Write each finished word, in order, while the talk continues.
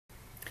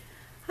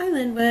Hi,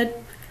 Lynwood.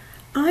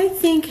 I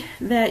think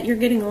that you're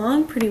getting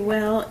along pretty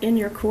well in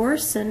your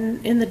course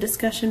and in the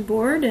discussion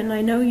board, and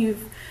I know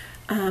you've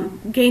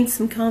gained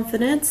some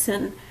confidence.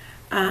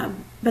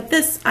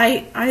 But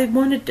I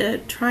wanted to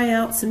try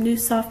out some new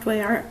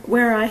software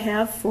where I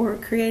have for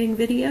creating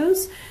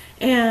videos,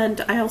 and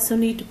I also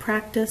need to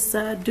practice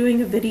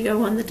doing a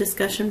video on the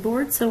discussion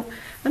board. So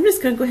I'm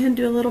just going to go ahead and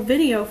do a little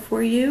video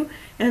for you,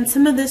 and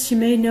some of this you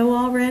may know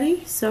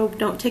already, so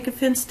don't take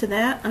offense to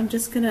that. I'm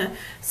just going to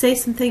say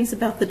some things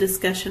about the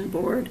discussion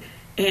board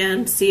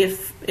and see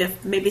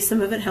if maybe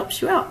some of it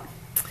helps you out.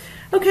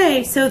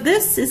 Okay, so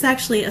this is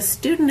actually a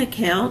student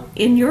account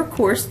in your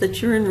course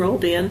that you're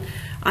enrolled in,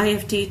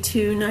 IFD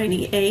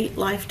 298,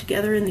 Life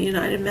Together in the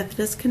United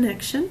Methodist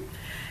Connection.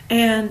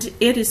 And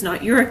it is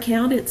not your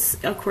account,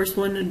 it's of course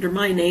one under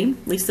my name,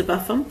 Lisa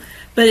Buffum,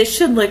 but it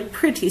should look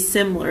pretty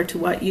similar to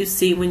what you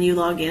see when you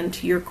log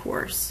into your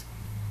course.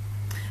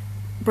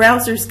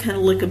 Browsers kind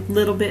of look a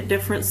little bit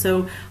different,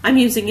 so I'm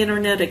using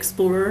Internet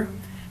Explorer,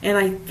 and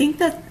I think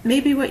that may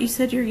be what you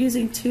said you're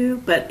using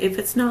too, but if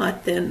it's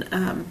not, then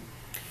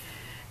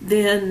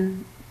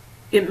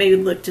it may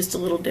look just a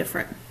little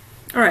different.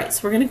 Alright,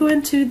 so we're going to go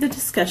into the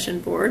discussion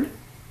board.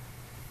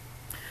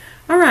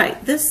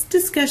 Alright,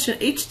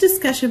 each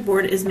discussion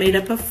board is made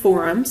up of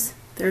forums.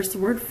 There's the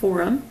word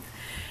forum.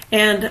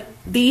 And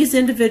these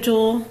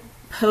individual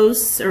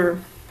posts,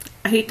 or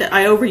I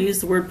overuse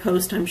the word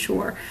post, I'm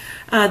sure.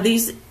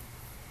 These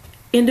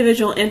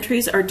individual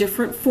entries are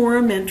different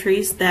forum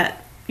entries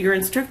that your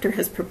instructor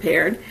has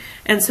prepared.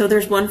 And so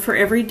there's one for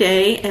every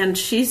day, and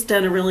she's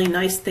done a really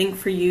nice thing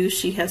for you.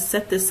 She has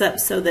set this up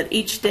so that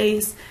each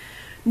day's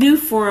new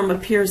forum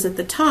appears at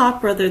the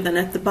top rather than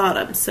at the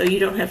bottom. So you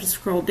don't have to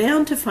scroll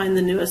down to find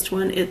the newest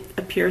one. It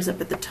appears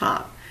up at the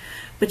top.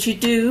 But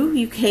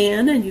you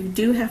can, and you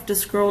do have to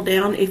scroll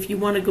down if you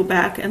want to go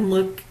back and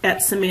look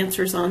at some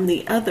answers on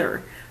the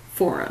other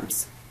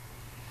forums.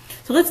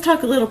 So let's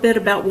talk a little bit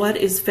about what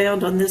is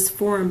found on this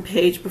forum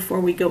page before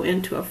we go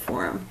into a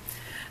forum.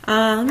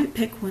 Let me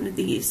pick one of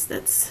these.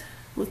 Let's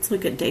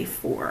look at day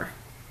 4.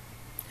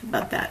 How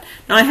about that?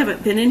 Now I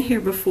haven't been in here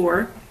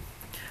before.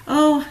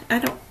 Oh,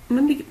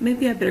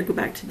 maybe I better go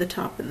back to the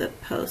top of the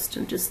post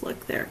and just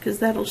look there, because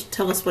that'll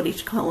tell us what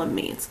each column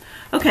means.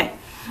 Okay,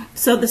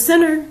 so the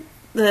center,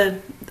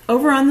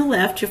 over on the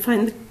left, you'll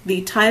find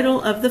the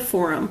title of the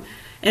forum,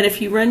 and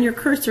if you run your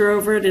cursor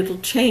over it, it'll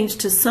change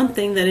to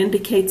something that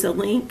indicates a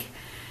link,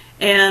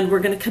 and we're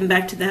going to come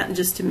back to that in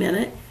just a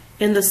minute.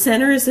 In the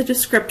center is a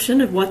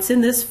description of what's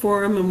in this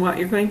forum and what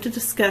you're going to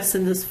discuss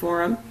in this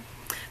forum.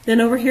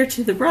 Then over here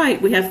to the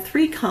right, we have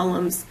 3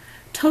 columns: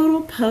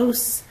 total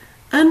posts,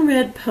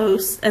 unread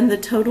posts, and the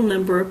total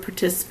number of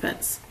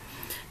participants.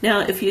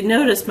 Now, if you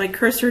notice, my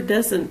cursor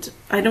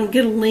I don't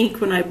get a link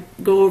when I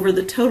go over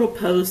the total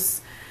posts.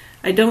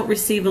 I don't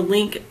receive a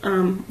link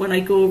when I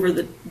go over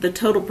the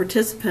total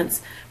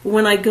participants. But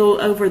when I go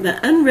over the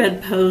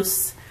unread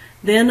posts,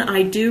 then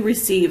I do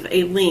receive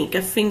a link,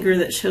 a finger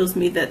that shows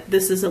me that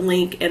this is a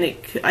link, and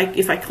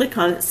if I click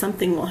on it,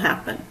 something will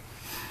happen.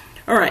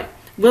 All right,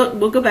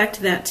 we'll go back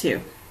to that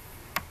too.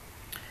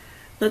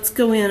 Let's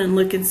go in and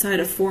look inside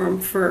a forum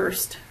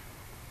first.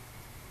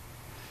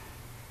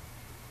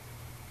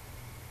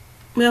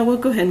 Well, we'll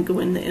go ahead and go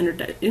in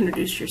the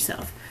introduce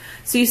yourself.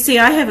 So you see,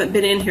 I haven't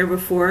been in here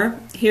before.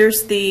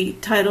 Here's the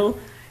title.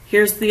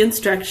 Here's the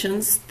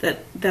instructions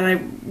that I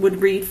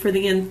would read for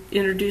the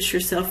introduce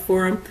yourself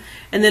forum.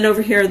 And then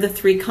over here are the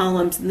 3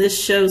 columns. And this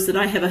shows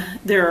that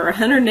there are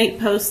 108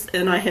 posts,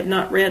 and I have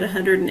not read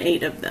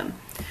 108 of them.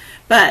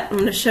 But I'm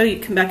going to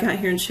come back out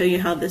here and show you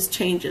how this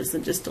changes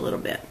in just a little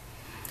bit.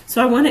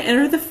 So I want to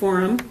enter the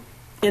forum,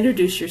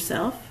 introduce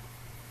yourself.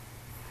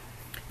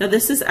 Now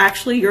this is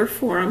actually your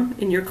forum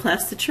in your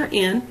class that you're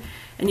in,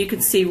 and you can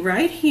see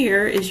right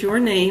here is your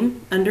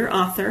name under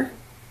author,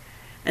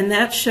 and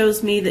that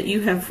shows me that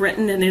you have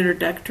written an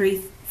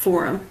introductory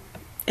forum,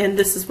 and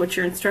this is what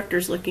your instructor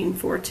is looking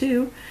for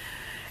too.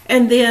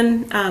 And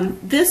then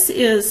this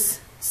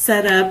is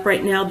set up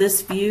right now.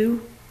 This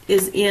view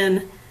is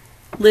in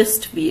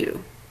list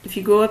view. If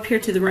you go up here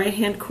to the right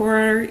hand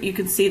corner, you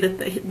can see that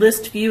the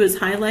list view is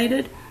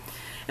highlighted.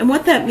 And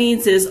what that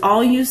means is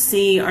all you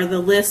see are the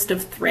list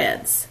of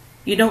threads.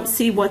 You don't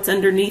see what's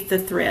underneath the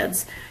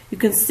threads. You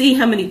can see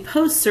how many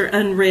posts are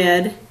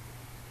unread.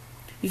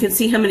 You can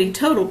see how many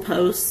total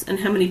posts and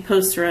how many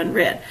posts are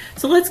unread.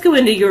 So let's go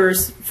into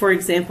yours, for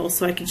example,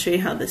 so I can show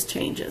you how this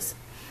changes.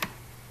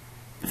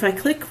 If I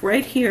click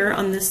right here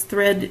on this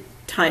thread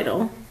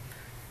title,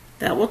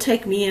 that will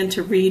take me in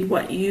to read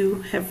what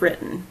you have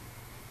written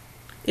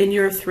in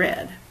your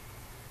thread.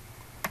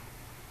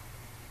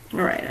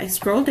 Alright, I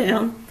scroll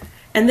down,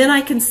 and then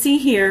I can see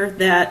here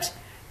that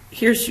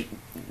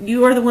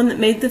you are the one that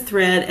made the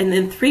thread, and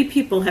then 3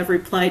 people have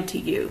replied to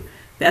you.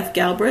 Beth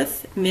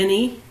Galbraith,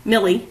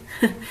 Millie,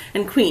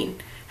 and Queen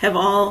have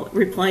all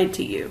replied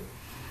to you.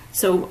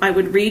 So I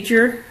would read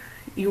your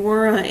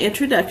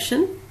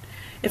introduction.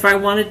 If I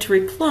wanted to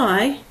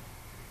reply,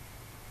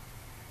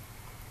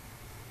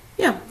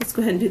 let's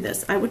go ahead and do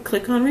this. I would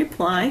click on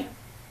reply,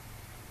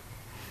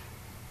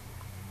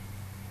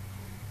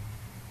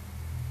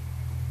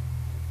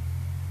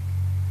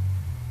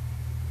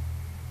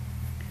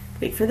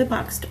 Wait for the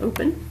box to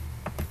open.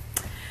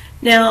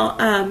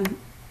 Now,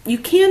 you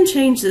can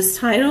change this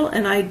title,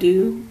 and I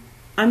do.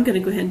 I'm going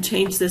to go ahead and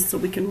change this so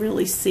we can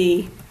really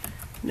see.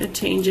 I'm going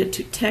to change it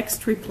to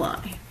text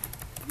reply.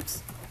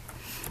 Oops.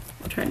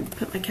 I'm trying to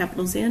put my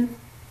capitals in.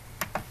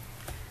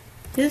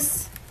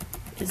 This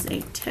is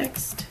a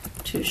text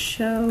to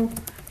show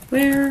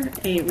where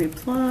a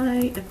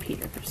reply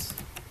appears.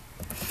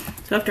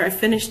 So after I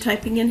finish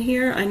typing in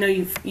here, I know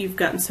you've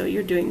gotten so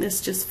you're doing this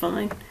just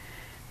fine.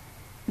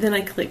 Then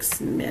I click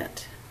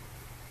submit.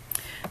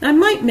 Now I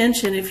might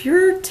mention, if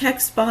your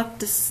text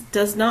box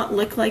does not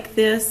look like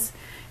this,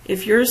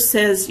 if yours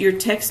says your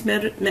text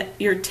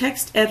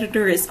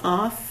editor is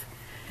off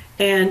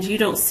and you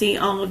don't see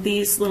all of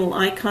these little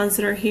icons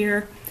that are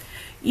here,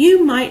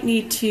 you might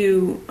need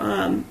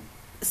to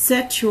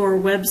set your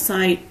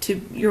website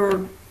to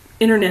your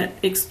Internet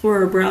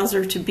Explorer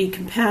browser to be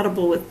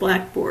compatible with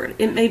Blackboard.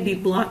 It may be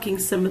blocking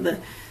some of the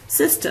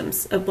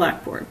systems of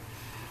Blackboard.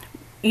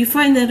 You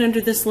find that under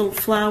this little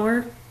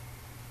flower,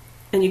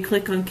 and you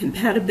click on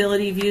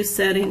Compatibility View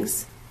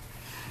Settings,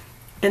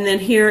 and then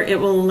here it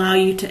will allow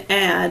you to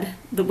add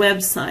the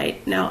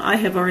website. Now I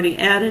have already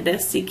added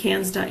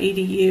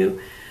sccans.edu,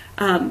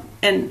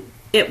 and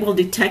it will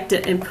detect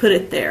it and put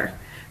it there.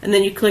 And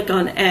then you click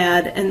on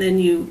Add, and then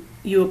you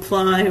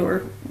apply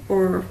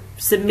or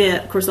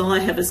submit. Of course, all I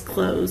have is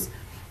close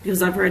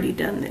because I've already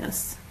done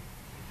this.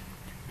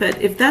 But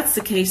if that's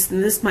the case,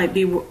 then this might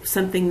be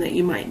something that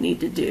you might need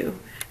to do.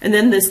 And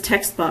then this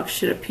text box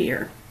should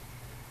appear.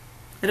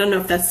 I don't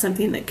know if that's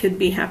something that could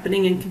be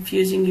happening and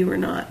confusing you or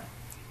not.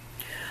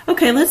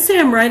 Okay, let's say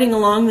I'm writing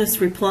along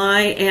this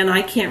reply and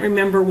I can't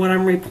remember what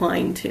I'm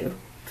replying to.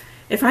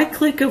 If I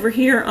click over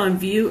here on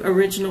View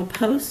Original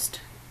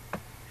Post,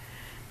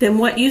 then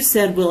what you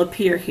said will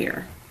appear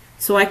here.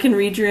 So I can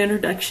read your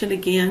introduction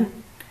again,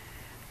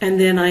 and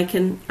then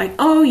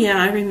oh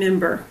yeah, I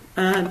remember.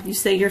 You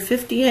say you're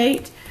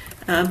 58.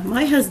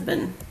 My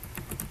husband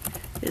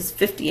is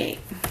 58.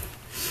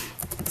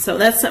 So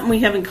that's something we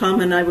have in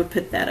common. I would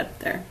put that up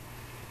there.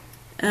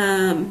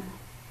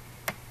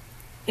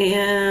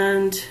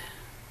 And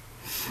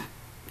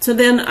so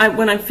then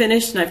when I'm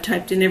finished and I've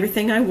typed in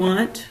everything I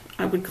want,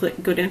 I would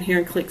go down here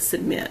and click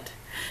Submit.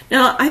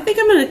 Now I think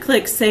I'm going to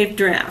click Save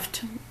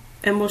Draft,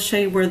 and we'll show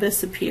you where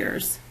this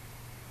appears.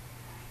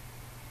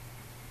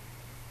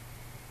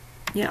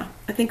 Yeah,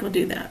 I think I'll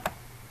do that.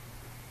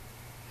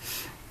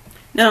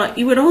 Now,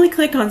 you would only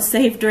click on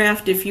Save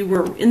Draft if you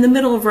were in the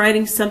middle of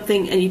writing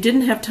something and you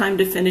didn't have time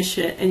to finish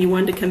it and you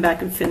wanted to come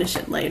back and finish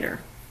it later.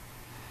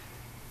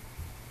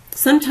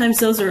 Sometimes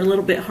those are a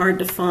little bit hard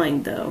to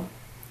find, though.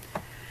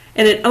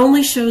 And it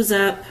only shows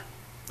up,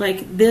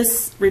 like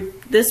this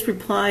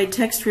reply,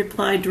 text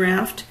reply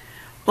draft,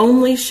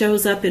 only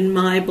shows up in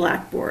my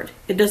Blackboard.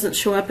 It doesn't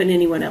show up in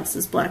anyone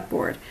else's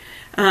Blackboard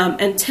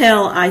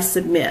until I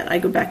submit. I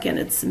go back in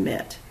and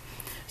submit.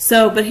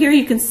 So, but here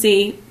you can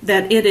see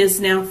that it is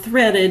now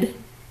threaded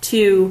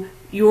to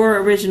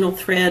your original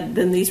thread,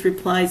 then these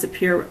replies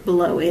appear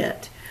below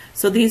it.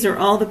 So these are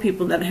all the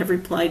people that have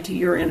replied to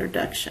your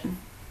introduction.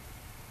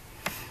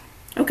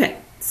 Okay,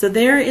 so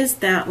there is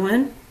that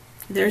one.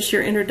 There's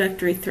your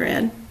introductory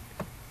thread.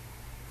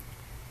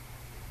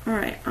 All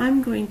right,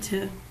 I'm going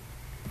to,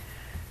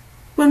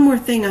 one more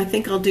thing I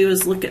think I'll do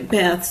is look at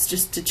Beth's,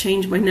 just to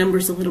change my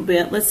numbers a little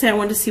bit. Let's say I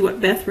want to see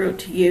what Beth wrote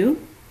to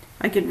you.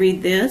 I could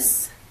read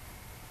this.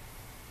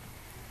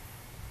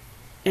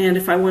 And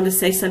if I want to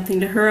say something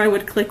to her, I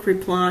would click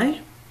Reply.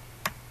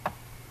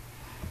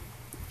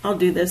 I'll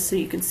do this so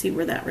you can see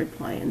where that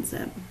reply ends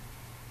up.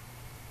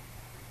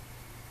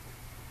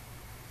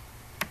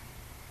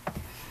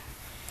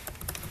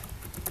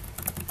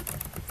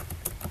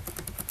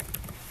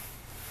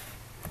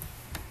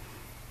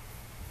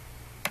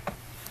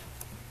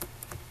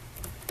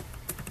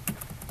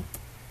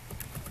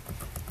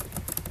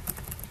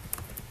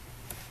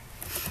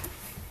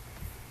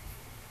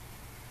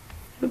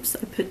 Oops,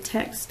 I put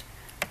text.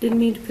 Didn't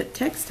mean to put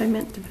text, I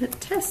meant to put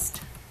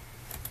test.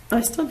 Oh,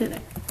 I still did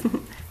it.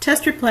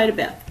 Test reply to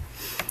Beth.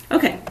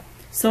 Okay,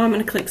 so I'm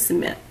going to click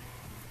Submit.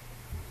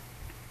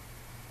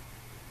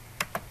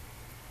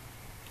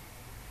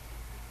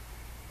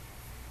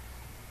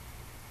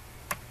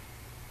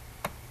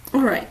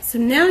 Alright, so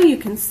now you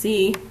can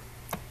see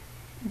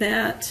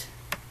that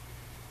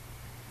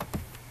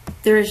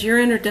there is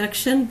your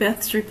introduction,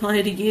 Beth's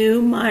reply to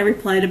you, my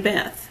reply to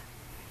Beth.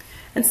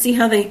 And see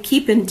how they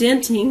keep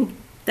indenting.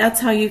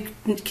 That's how you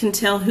can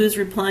tell who's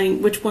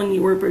replying, which one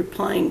you were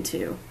replying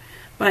to.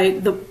 By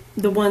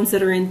the ones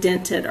that are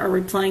indented are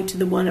replying to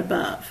the one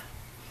above.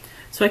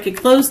 So I could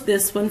close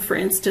this one, for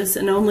instance,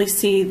 and only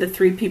see the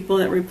 3 people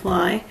that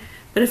reply.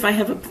 But if I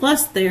have a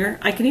plus there,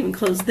 I can even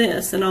close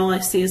this, and all I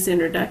see is the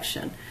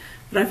introduction.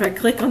 But if I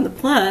click on the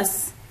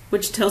plus,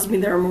 which tells me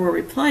there are more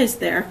replies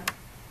there,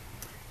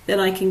 then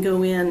I can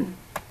go in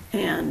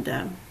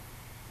and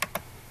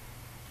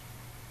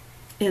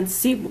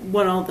see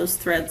what all those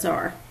threads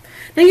are.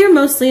 Now you're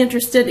mostly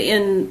interested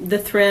in the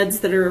threads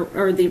that are,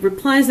 or the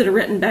replies that are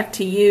written back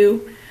to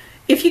you.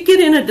 if you get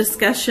in a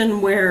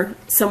discussion where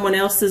someone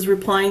else is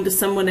replying to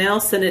someone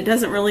else and it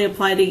doesn't really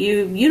apply to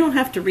you, you don't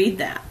have to read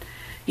that.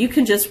 You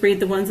can just read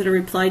the ones that are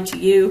replied to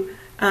you.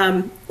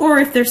 Or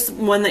if there's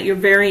one that you're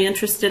very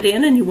interested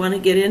in and you want to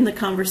get in the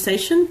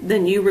conversation,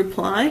 then you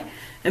reply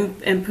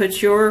and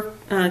put your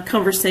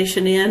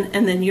conversation in,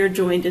 and then you're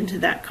joined into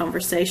that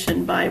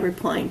conversation by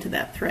replying to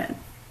that thread.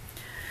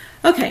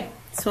 Okay,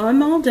 so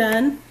I'm all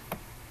done.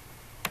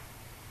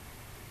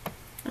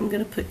 I'm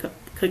going to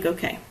click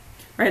OK.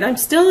 All right, I'm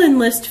still in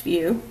list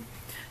view,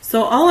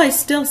 so all I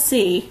still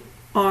see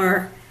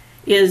are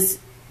the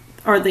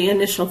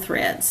initial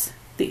threads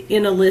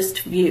in a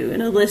list view,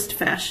 in a list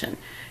fashion.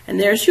 And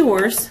there's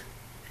yours.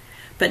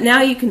 But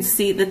now you can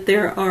see that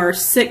there are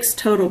 6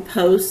 total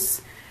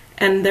posts,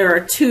 and there are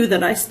 2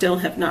 that I still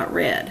have not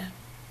read.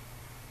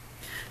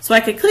 So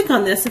I could click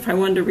on this if I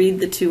wanted to read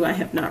the 2 I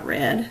have not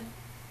read.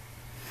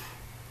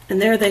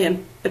 And there they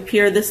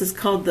appear. This is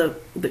called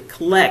the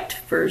collect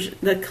version,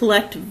 the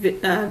collect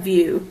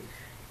view.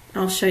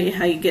 I'll show you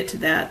how you get to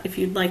that if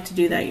you'd like to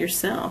do that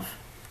yourself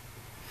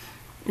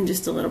in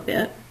just a little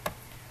bit.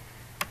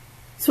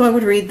 So I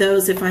would read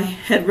those. If I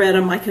had read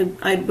them,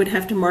 I would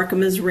have to mark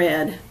them as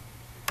read,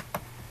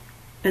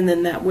 and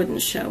then that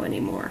wouldn't show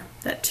anymore.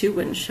 That 2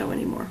 wouldn't show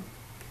anymore.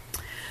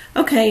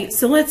 Okay,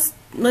 so let's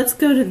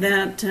go to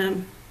that.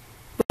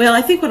 Well,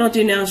 I think what I'll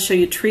do now is show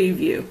you tree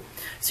view.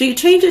 So you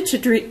change it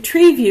to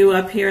tree view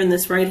up here in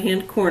this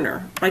right-hand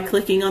corner by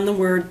clicking on the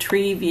word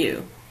tree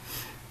view.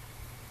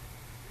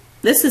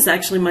 This is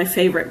actually my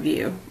favorite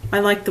view. I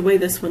like the way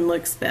this one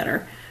looks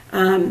better.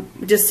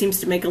 It just seems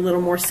to make a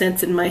little more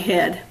sense in my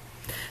head.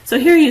 So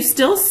here you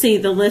still see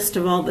the list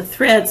of all the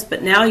threads,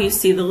 but now you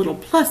see the little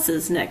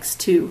pluses next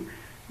to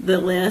the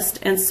list.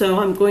 And so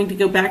I'm going to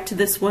go back to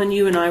this one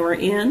you and I were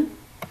in,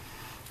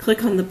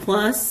 click on the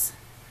plus,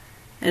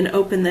 and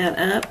open that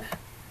up.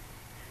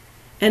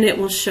 And it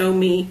will show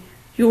me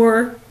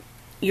your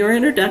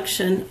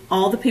introduction,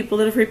 all the people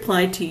that have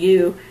replied to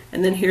you,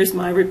 and then here's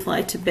my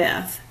reply to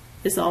Beth.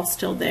 Is all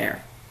still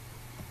there.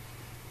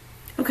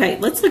 Okay,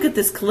 let's look at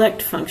this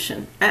collect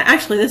function.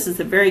 Actually, this is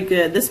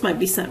this might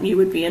be something you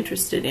would be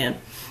interested in.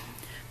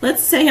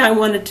 Let's say I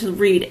wanted to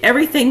read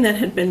everything that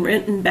had been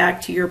written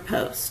back to your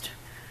post.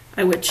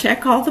 I would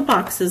check all the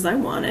boxes I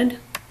wanted,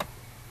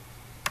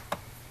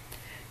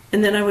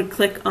 and then I would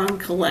click on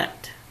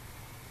collect.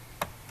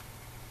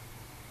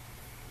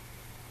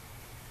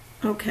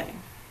 Okay.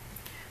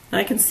 Now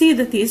I can see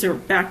that these are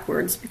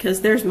backwards because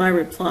there's my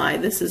reply.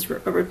 This is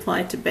a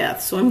reply to Beth.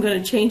 So I'm going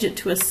to change it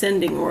to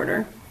ascending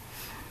order.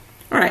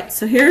 Alright,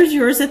 so here's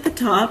yours at the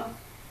top,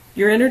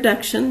 your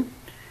introduction.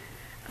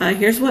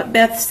 Here's what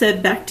Beth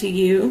said back to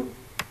you.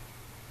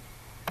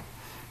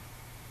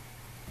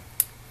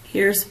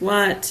 Here's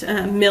what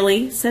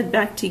Millie said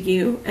back to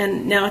you.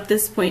 And now at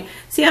this point,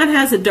 see how it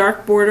has a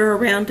dark border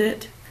around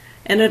it?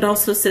 And it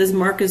also says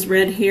mark as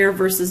read here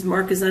versus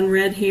mark as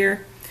unread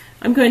here.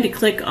 I'm going to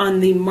click on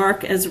the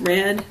mark as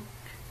read,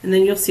 and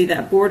then you'll see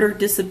that border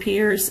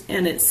disappears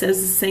and it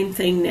says the same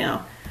thing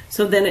now.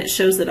 So then it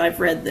shows that I've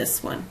read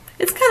this one.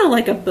 It's kind of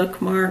like a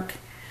bookmark,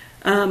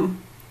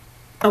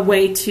 a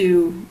way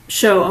to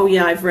show, oh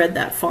yeah, I've read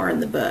that far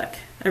in the book.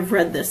 I've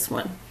read this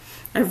one.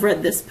 I've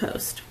read this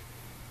post.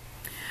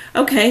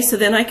 Okay, so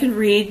then I can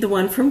read the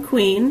one from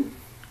Queen.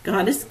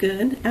 God is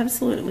good,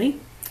 absolutely.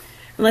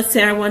 And let's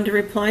say I wanted to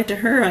reply to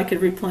her. I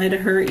could reply to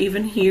her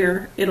even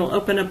here. It'll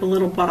open up a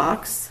little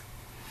box.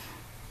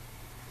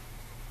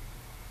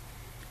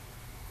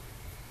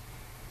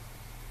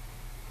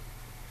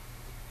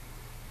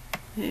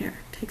 There,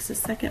 takes a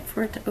second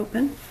for it to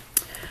open.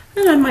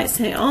 And I might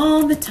say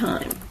all the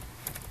time.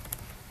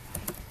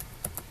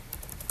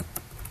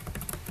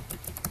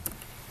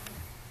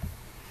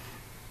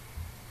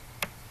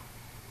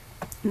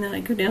 And then I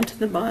go down to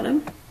the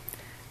bottom,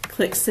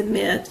 click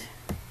submit,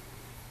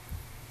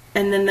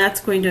 and then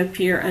that's going to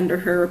appear under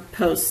her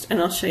post,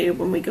 and I'll show you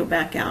when we go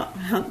back out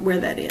where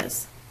that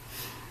is.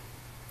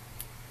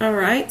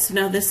 Alright, so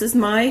now this is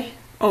my,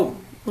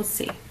 let's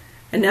see,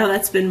 and now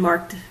that's been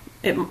marked.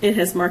 It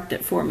has marked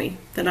it for me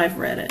that I've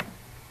read it.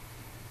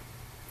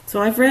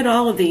 So I've read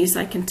all of these.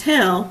 I can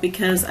tell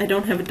because I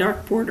don't have a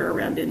dark border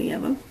around any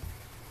of them.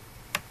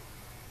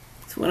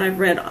 So when I've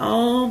read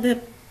all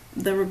the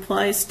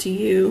replies to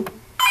you,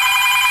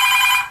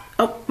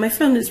 oh, my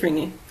phone is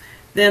ringing.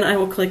 Then I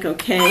will click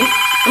OK.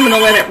 I'm going to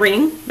let it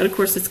ring, but of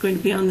course it's going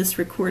to be on this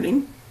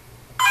recording.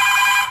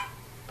 I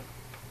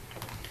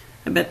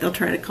bet they'll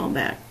try to call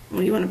back. What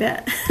do you want to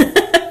bet?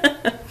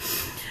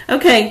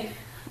 Okay.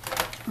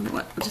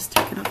 I'll just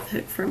take it off the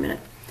hook for a minute.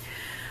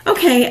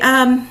 Okay,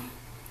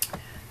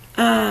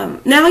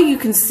 now you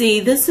can see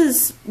this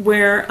is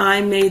where I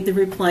made the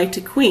reply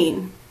to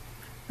Queen.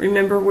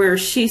 Remember where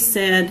she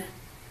said,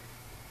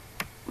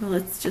 well,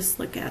 let's just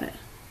look at it.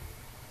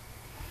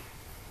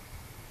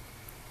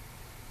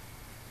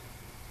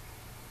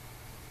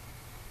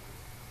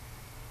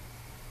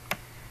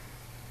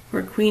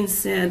 Where Queen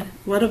said,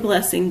 what a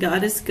blessing,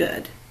 God is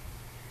good.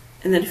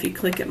 And then if you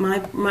click at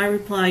my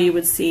reply, you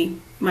would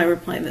see my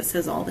reply that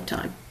says all the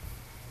time.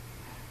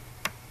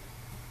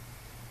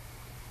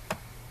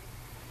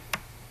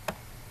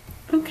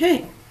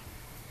 Okay.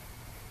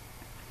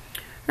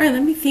 All right,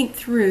 let me think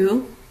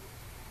through.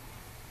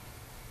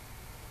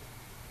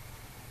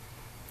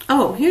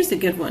 Oh, here's a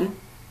good one.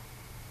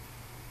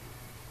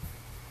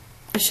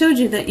 I showed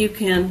you that you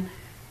can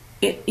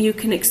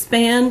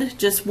expand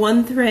just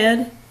one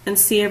thread and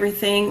see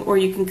everything, or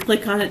you can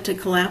click on it to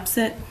collapse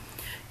it.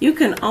 You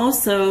can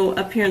also,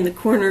 up here in the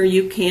corner,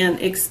 you can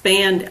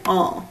expand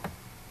all.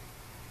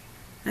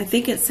 I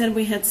think it said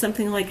we had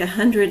something like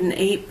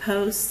 108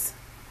 posts,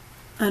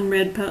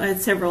 unread posts. I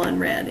had several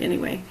unread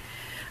anyway.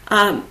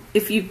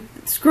 If you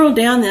scroll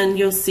down, then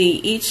you'll see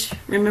each.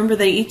 Remember,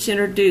 they each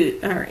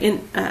introduce or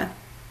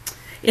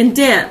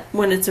indent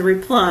when it's a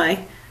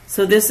reply.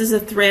 So this is a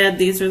thread.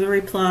 These are the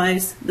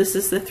replies. This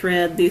is the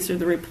thread. These are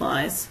the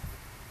replies.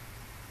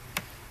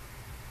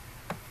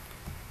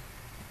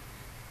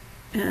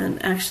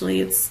 And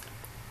actually, it's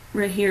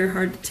right here,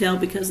 hard to tell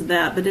because of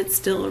that, but it's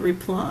still a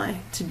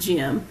reply to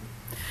Jim.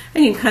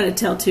 And you can kind of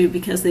tell too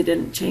because they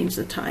didn't change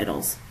the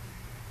titles.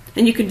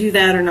 And you can do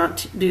that or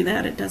not do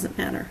that, it doesn't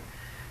matter.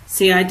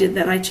 See, I did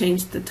that. I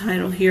changed the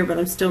title here, but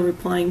I'm still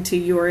replying to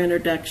your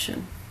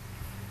introduction.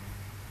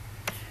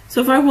 So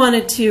if I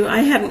wanted to, I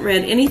hadn't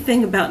read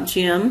anything about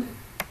Jim.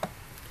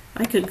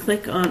 I could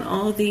click on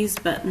all these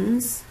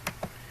buttons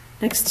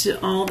next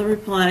to all the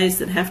replies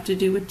that have to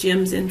do with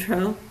Jim's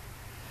intro.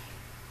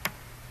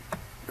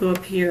 Go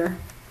up here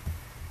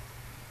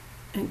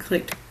and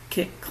click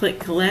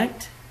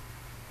collect.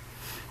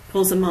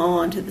 Pulls them all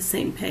onto the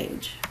same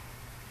page.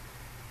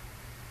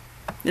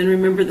 Then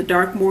remember the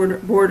dark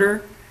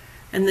border,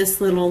 and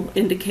this little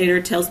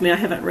indicator tells me I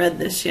haven't read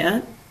this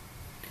yet.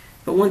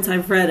 But once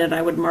I've read it,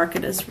 I would mark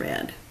it as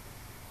read.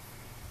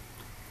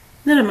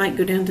 Then I might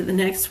go down to the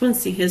next one,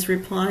 see his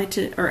reply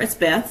to, or it's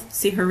Beth,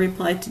 see her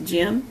reply to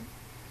Jim.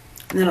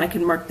 And then I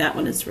can mark that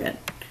one as read.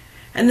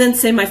 And then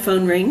say my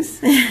phone rings,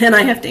 and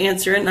I have to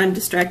answer it, and I'm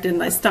distracted,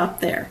 and I stop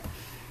there.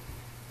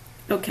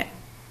 Okay.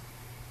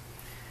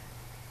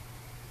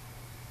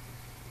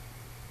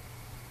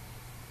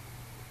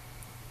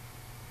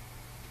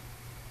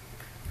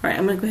 All right,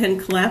 I'm going to go ahead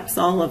and collapse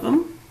all of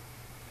them.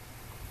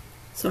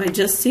 So I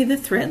just see the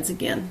threads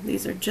again.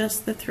 These are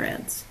just the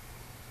threads.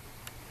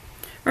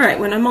 All right,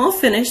 when I'm all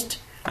finished,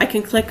 I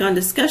can click on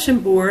discussion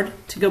board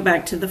to go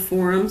back to the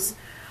forums.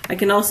 I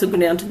can also go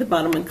down to the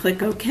bottom and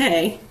click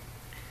OK.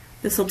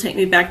 This will take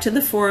me back to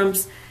the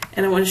forums,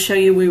 and I want to show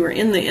you we were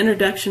in the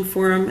introduction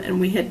forum and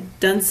we had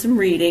done some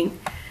reading,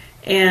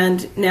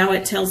 and now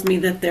it tells me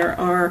that there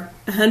are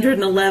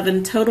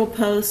 111 total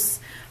posts.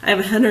 I have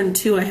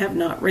 102 I have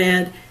not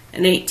read,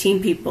 and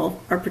 18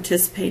 people are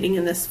participating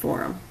in this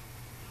forum.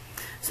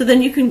 So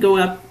then you can go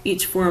up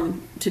each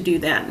forum to do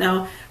that.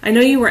 Now, I know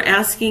you were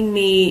asking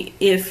me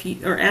if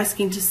you are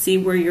asking to see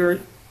where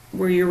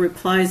your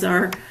replies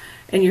are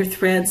and your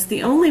threads.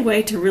 The only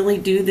way to really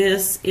do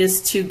this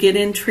is to get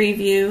in Tree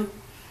View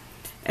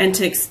and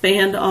to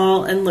expand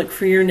all and look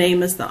for your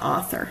name as the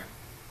author.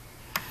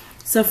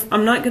 So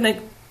I'm not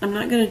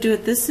gonna do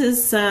it. This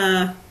is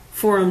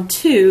forum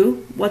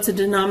 2. What's a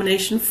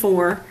denomination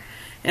for?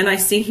 And I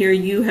see here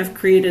you have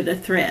created a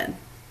thread.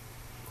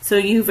 So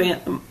you've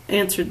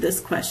answered this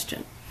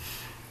question.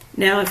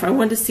 Now if I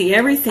want to see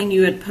everything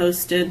you had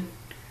posted,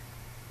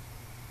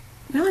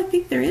 well, I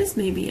think there is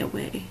maybe a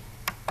way.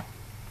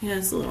 Yeah,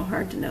 it's a little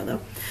hard to know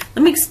though.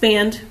 Let me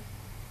expand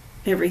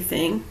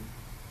everything.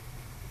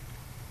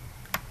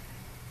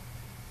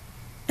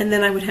 And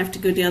then I would have to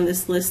go down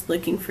this list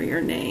looking for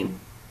your name.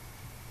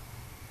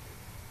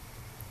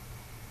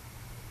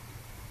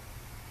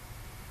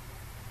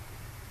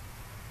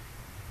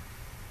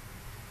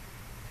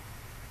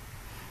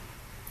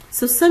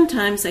 So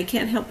sometimes I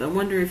can't help but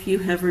wonder if you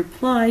have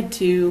replied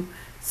to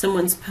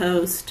someone's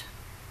post.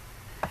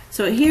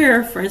 So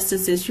here, for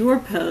instance, is your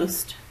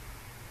post,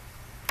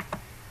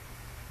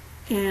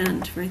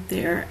 and right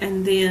there,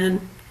 and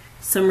then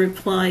some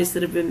replies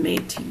that have been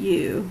made to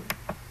you,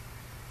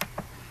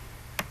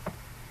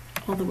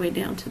 all the way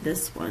down to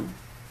this one.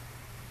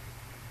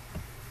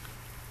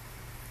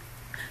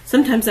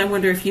 Sometimes I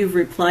wonder if you've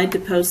replied to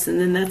posts and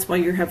then that's why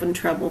you're having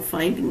trouble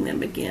finding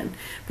them again.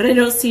 But I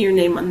don't see your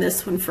name on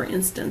this one, for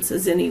instance,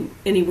 as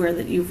anywhere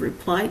that you've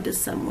replied to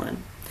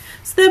someone.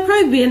 So that'll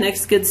probably be a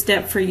next good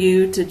step for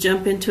you, to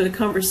jump into a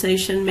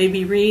conversation,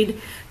 maybe read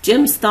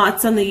Jim's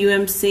thoughts on the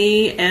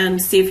UMC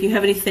and see if you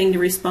have anything to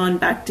respond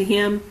back to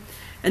him,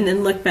 and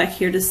then look back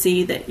here to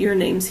see that your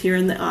name's here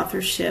in the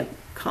authorship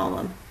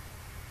column.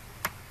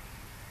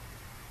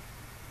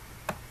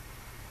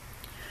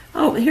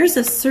 Oh, here's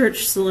a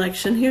search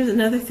selection. Here's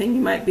another thing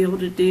you might be able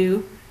to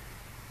do.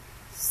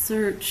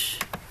 Search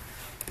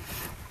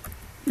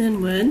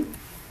Lynwood.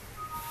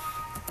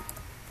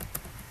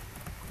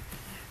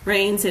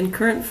 Reigns in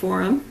current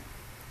forum.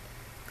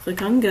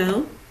 Click on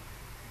go.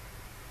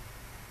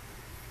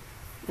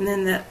 And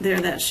then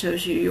that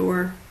shows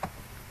you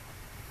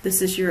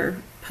this is your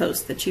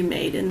post that you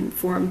made in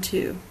forum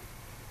 2.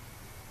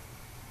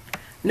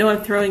 I know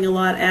I'm throwing a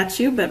lot at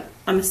you, but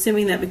I'm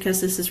assuming that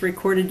because this is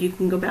recorded, you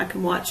can go back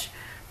and watch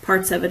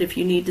parts of it if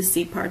you need to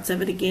see parts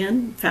of it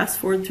again. Fast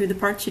forward through the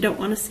parts you don't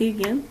want to see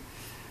again.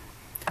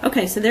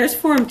 Okay, so there's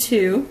Forum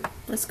 2.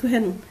 Let's go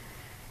ahead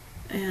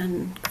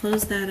and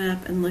close that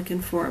up and look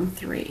in Forum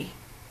 3.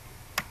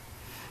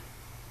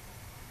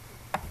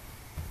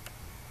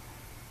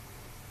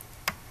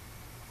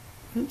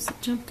 Oops,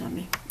 it jumped on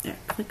me. There,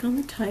 click on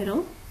the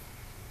title.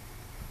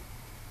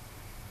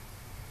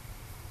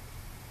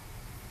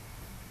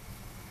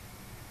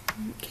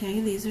 Okay,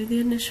 these are the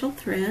initial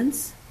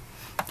threads.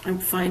 I'll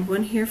find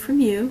one here from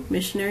you,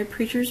 Missionary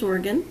Preachers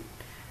Oregon,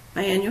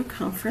 Biannual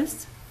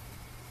Conference.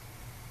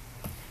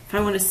 If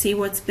I want to see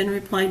what's been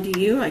replied to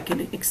you, I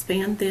can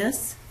expand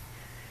this,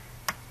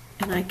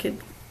 and I could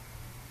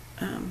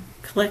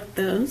collect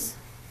those.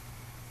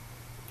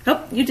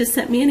 Oh, you just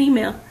sent me an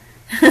email.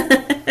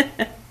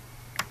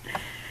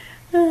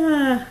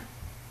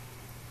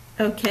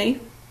 Okay,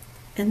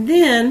 and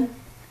then,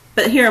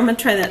 but here I'm going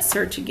to try that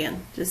search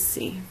again. Just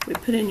see if we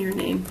put in your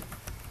name.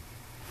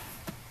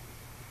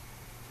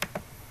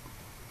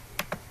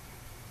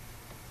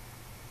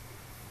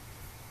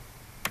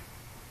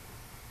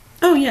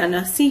 Oh yeah,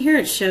 now see here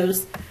it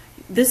shows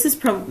this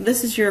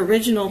is your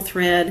original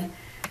thread,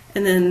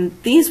 and then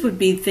these would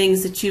be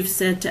things that you've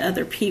said to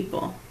other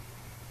people.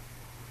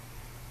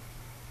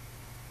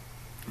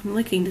 I'm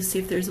looking to see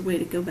if there's a way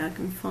to go back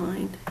and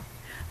find.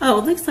 Oh,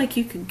 it looks like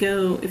you could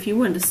go, if you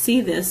wanted to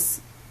see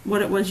this,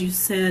 what it was you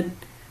said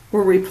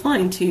or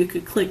replying to, you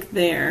could click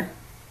there,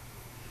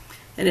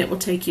 and it will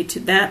take you to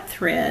that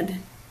thread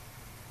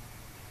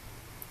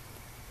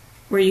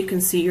where you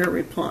can see your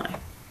reply.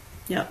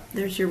 Yep,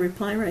 there's your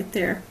reply right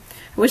there.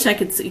 I wish I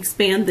could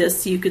expand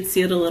this so you could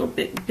see it a little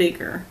bit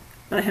bigger,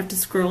 but I have to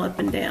scroll up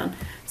and down.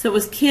 So it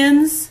was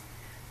Ken's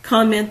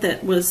comment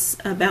that was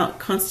about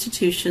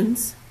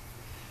constitutions,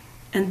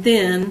 and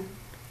then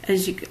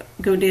as you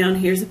go down,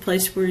 here's a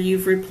place where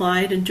you've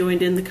replied and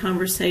joined in the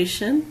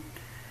conversation,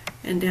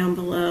 and down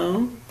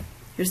below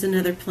here's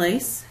another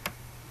place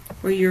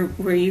where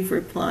you've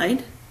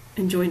replied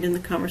and joined in the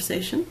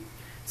conversation.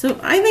 So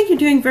I think you're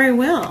doing very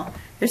well.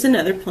 There's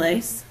another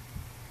place.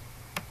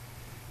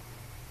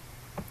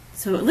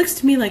 So it looks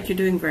to me like you're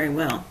doing very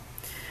well.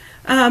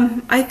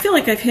 I feel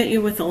like I've hit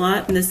you with a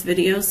lot in this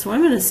video, so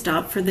I'm going to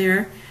stop for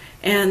there.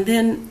 And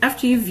then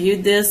after you've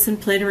viewed this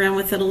and played around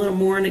with it a little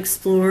more and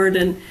explored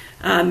and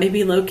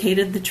maybe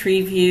located the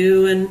tree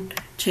view and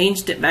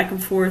changed it back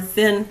and forth,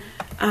 then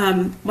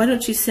why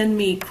don't you send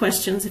me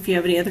questions if you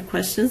have any other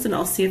questions, and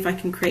I'll see if I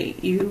can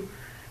create you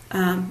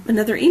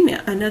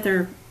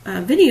another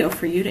video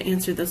for you to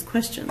answer those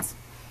questions.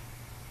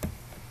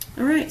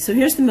 All right, so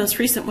here's the most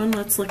recent one.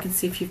 Let's look and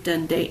see if you've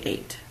done day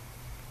 8,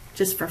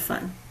 just for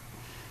fun.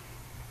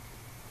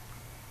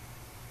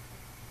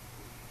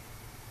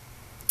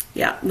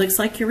 Yeah, looks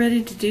like you're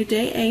ready to do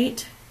day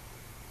 8.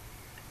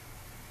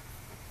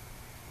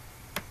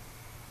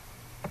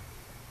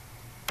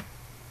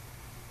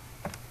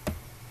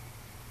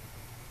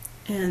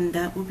 And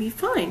that will be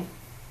fine.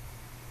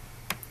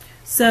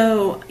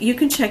 So you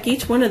can check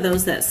each one of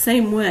those that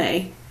same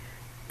way.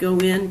 Go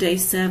in day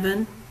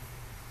 7.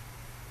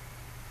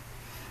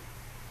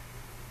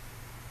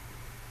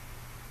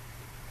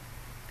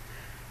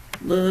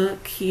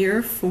 Look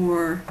here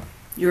for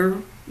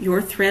your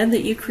thread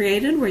that you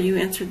created where you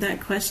answered that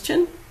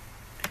question.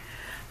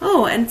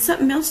 Oh, and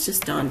something else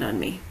just dawned on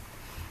me.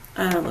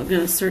 I'm going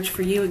to search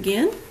for you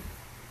again.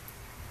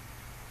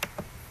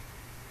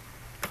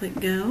 Click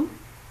go.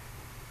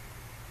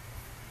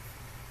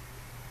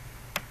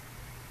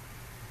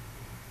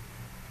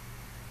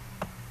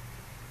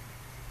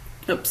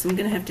 Oops, I'm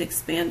going to have to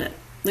expand it.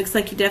 Looks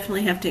like you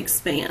definitely have to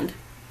expand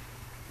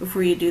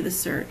before you do the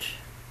search.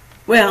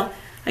 Well,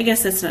 I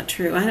guess that's not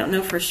true. I don't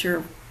know for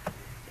sure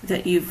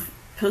that you've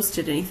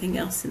posted anything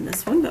else in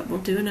this one, but we'll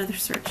do another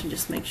search and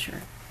just make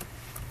sure.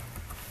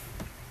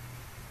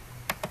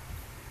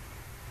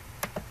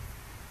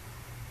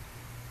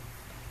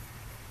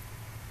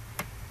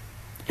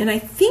 And I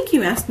think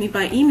you asked me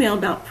by email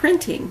about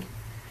printing.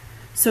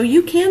 So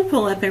you can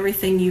pull up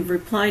everything you've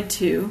replied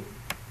to,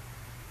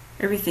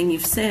 everything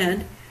you've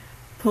said,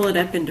 pull it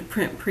up into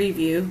print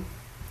preview,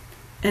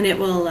 and it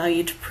will allow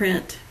you to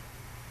print.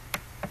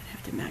 I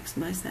have to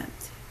maximize that.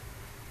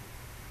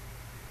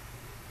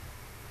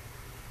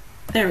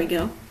 There we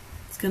go.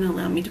 It's going to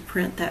allow me to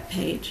print that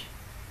page.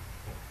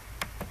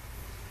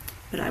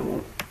 But I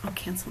won't. I'll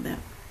cancel that.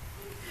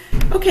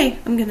 Okay,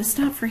 I'm going to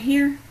stop for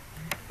here.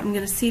 I'm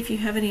going to see if you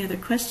have any other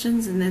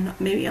questions, and then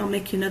maybe I'll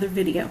make you another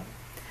video.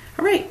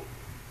 All right.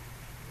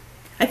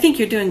 I think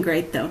you're doing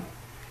great, though.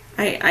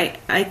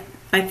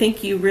 I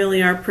think you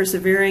really are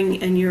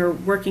persevering, and you're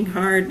working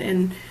hard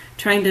and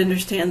trying to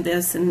understand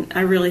this, and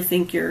I really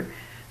think you're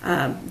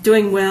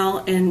doing well,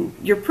 and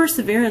your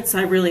perseverance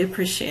I really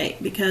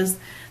appreciate, because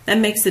that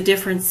makes a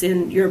difference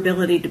in your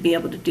ability to be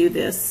able to do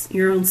this,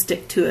 your own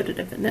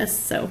stick-to-itiveness.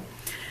 So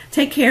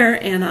take care,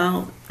 and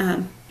I'll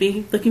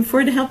be looking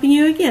forward to helping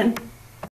you again.